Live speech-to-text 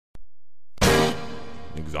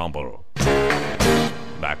Example.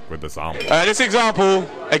 Back with the sample. This example,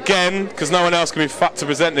 again, because no one else can be fucked to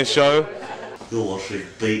present this show. You're watching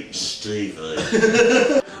Beat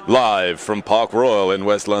Stevie. Live from Park Royal in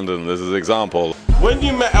West London, this is example. When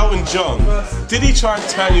you met Elton John, did he try and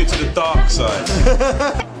turn you to the dark side?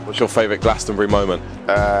 What's your favourite Glastonbury moment?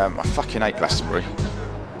 I fucking hate Glastonbury.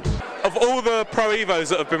 Of all the Pro Evos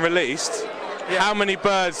that have been released, how many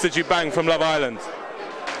birds did you bang from Love Island?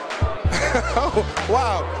 Oh,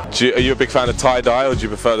 wow. Are you a big fan of tie-dye, or do you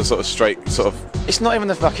prefer the sort of straight, sort of... It's not even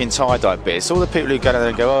the fucking tie-dye bit, it's all the people who go down there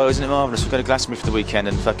and go, oh, isn't it marvellous, we'll go to Glastonbury for the weekend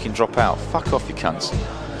and fucking drop out. Fuck off, you cunts.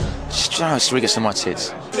 Just try to get some of my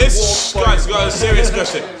tits. This guy's got a serious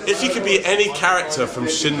question. If you could be any character from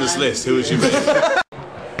Schindler's List, who would you be?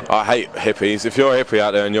 I hate hippies. If you're a hippie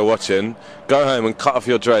out there and you're watching, go home and cut off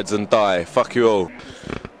your dreads and die. Fuck you all.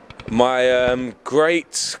 My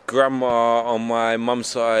great-grandma on my mum's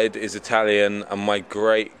side is Italian, and my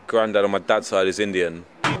great-granddad on my dad's side is Indian.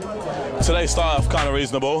 Today started off kind of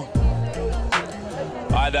reasonable.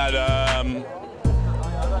 I had a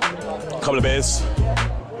couple of beers.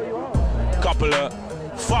 Couple of...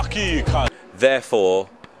 Fuck you cunt. Therefore,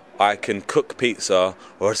 I can cook pizza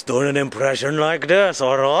or do an impression like this,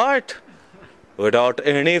 alright? Without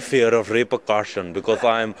any fear of repercussion, because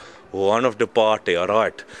I'm one of the party,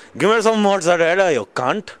 alright? Give me some mozzarella, you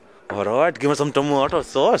cunt. Alright, give me some tomato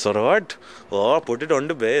sauce, alright? Oh, put it on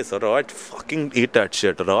the base, alright? Fucking eat that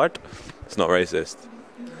shit, alright? It's not racist.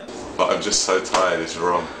 But I'm just so tired, it's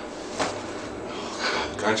wrong.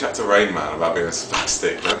 Go and chat to Rain Man about being a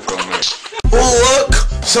spastic, don't film me. Oh look!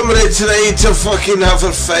 Somebody today to fucking have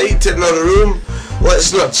a fight in a room.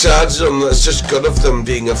 Let's not charge them, let's just good of them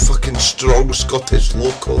being a fucking strong Scottish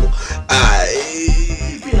local. Aye.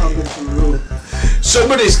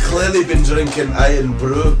 Somebody's clearly been drinking Iron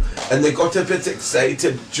Brew and they got a bit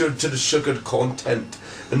excited due to the sugared content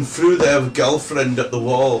and threw their girlfriend at the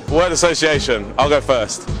wall. Word association, I'll go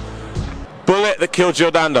first. Bullet that killed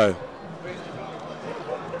Giordano.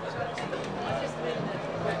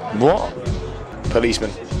 What?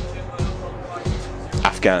 Policemen.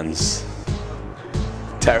 Afghans.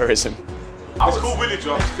 Terrorism. It's called willy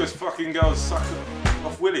drops because fucking girls suck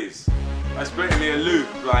off willies. That's basically a loop,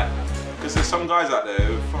 like, because there's some guys out there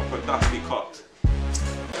who are proper dusty cocked.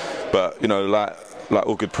 But, you know, like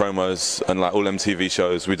all good promos and like all MTV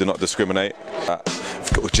shows, we do not discriminate. We've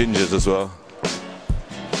got gingers as well.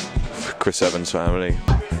 Chris Evans' family.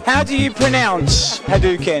 How do you pronounce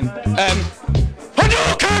Hadouken?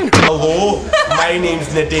 Hadouken! Hello, my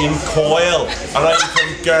name's Nadine Coyle and I'm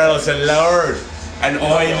from Girls Aloud and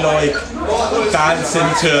I like dancing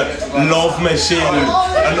to Love Machine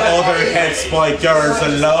and other hits by Girls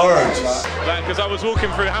Aloud. Like, because I was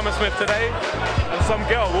walking through Hammersmith today and some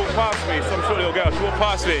girl walked past me, some short little girl, she walked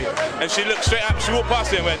past me and she looked straight up, she walked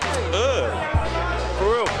past me and went, ugh. For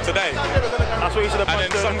real, today. That's what you should have. And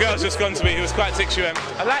then some girl's just gone to me who was quite sick, she went,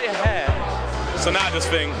 I like your hair. So now I just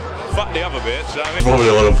think, fuck the other bitch, you know what I mean? Probably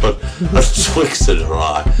want to put a Twix in her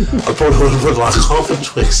eye. I probably want to put like half a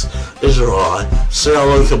Twix in her eye, see how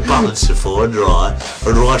I can balance it for in her eye,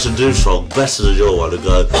 and write a new song better than your one and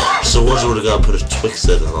go, so why do you want to go and put a Twix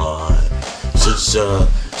in her eye?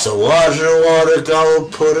 So why do you want to go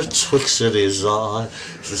and put a Twix in his eye?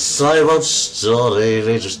 It's the same old story,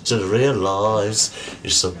 they just didn't realise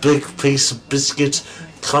it's a big piece of biscuit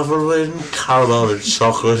covered in caramel and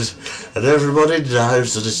chocolate, and everybody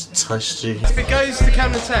knows that it's tasty. If it goes to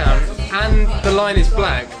Camden Town and the line is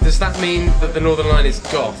black, does that mean that the Northern Line is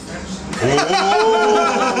goth?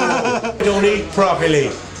 Don't eat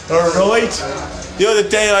properly, alright? The other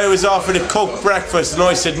day I was offered a cooked breakfast and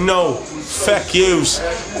I said no, feck yous,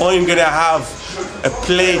 I'm gonna have a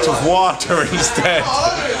plate of water instead.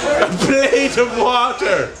 A plate of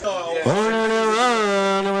water!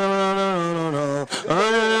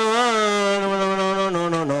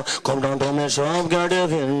 Come down to my shop, get a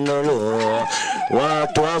window low.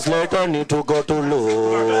 What was later, need to go to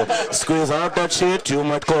low. Squeeze out that shit, you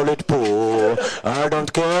might call it poo. I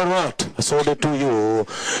don't care what, I sold it to you.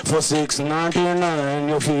 For $6.99,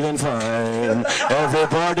 you're feeling fine.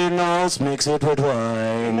 Everybody knows, mix it with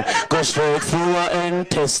wine. Go straight through your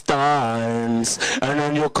intestines. And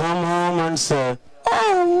then you come home and say,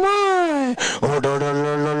 oh my. Oh,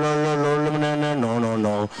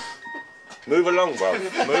 no. Move along, bro.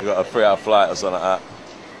 We've got a 3-hour flight or something like that.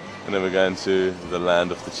 And then we're going to the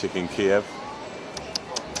land of the chicken Kiev.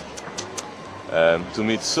 To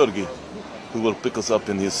meet Sergey, who will pick us up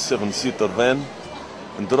in his 7-seater van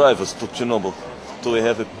and drive us to Chernobyl to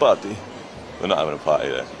have a party. We're not having a party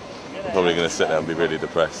there. We're probably going to sit there and be really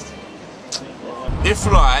depressed. If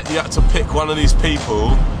like you had to pick one of these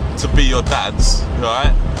people to be your dads,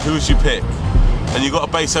 right? Who would you pick? And you got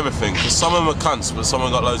to base everything, because some of them are cunts, but some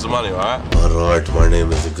of them got loads of money, right? Alright, my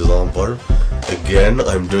name is Example. Again,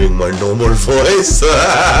 I'm doing my normal voice.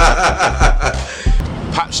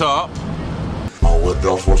 Pat Sharp. I would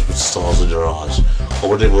not want to put stars in your eyes. I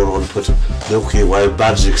wouldn't even want to put Milky Way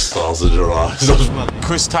magic stars in your eyes.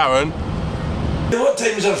 Chris Tarrant. What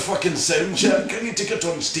time is our fucking sound check? Can you take it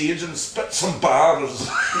on stage and spit some bars?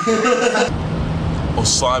 Or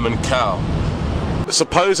Simon Cowell.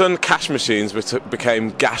 Supposing cash machines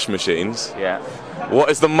became gash machines, Yeah. what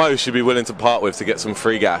is the most you'd be willing to part with to get some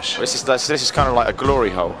free gash? This is kind of like a glory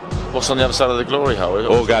hole. What's on the other side of the glory hole?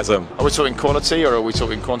 Orgasm. Are we talking quality or are we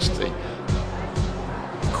talking quantity?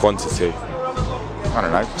 Quantity. I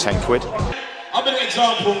don't know, 10 quid. I'm an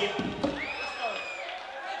example.